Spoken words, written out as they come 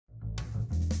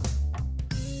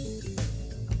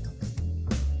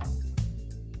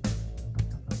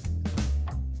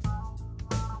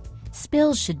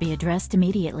Spills should be addressed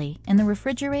immediately, and the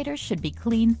refrigerator should be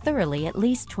cleaned thoroughly at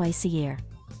least twice a year.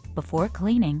 Before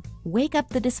cleaning, wake up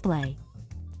the display.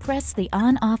 Press the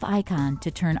on-off icon to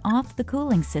turn off the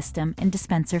cooling system and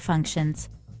dispenser functions.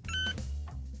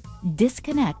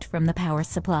 Disconnect from the power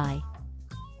supply.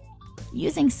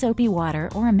 Using soapy water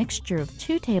or a mixture of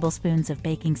 2 tablespoons of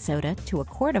baking soda to a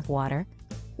quart of water,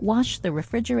 wash the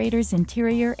refrigerator's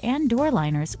interior and door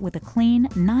liners with a clean,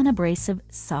 non-abrasive,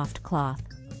 soft cloth.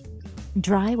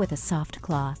 Dry with a soft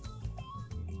cloth.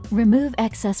 Remove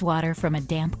excess water from a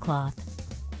damp cloth.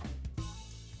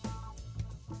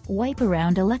 Wipe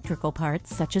around electrical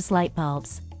parts such as light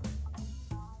bulbs.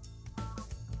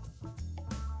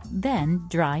 Then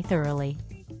dry thoroughly.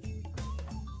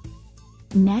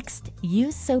 Next,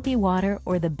 use soapy water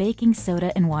or the baking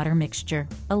soda and water mixture,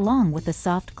 along with a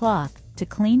soft cloth, to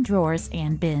clean drawers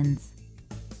and bins.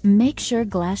 Make sure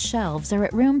glass shelves are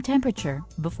at room temperature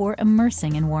before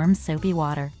immersing in warm soapy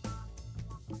water.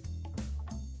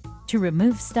 To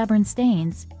remove stubborn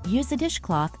stains, use a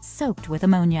dishcloth soaked with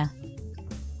ammonia.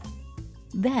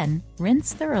 Then,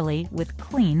 rinse thoroughly with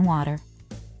clean water.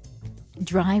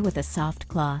 Dry with a soft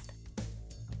cloth.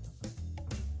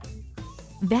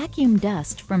 Vacuum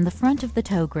dust from the front of the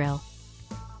tow grill.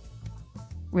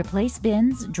 Replace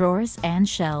bins, drawers, and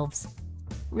shelves.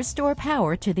 Restore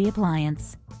power to the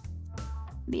appliance.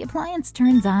 The appliance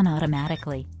turns on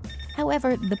automatically.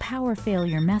 However, the power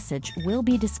failure message will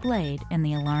be displayed and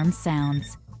the alarm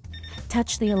sounds.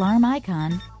 Touch the alarm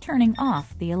icon, turning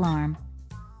off the alarm.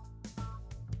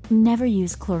 Never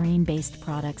use chlorine-based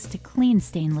products to clean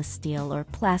stainless steel or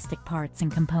plastic parts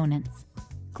and components.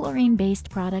 Chlorine-based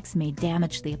products may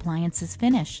damage the appliance's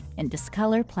finish and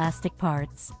discolor plastic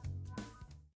parts.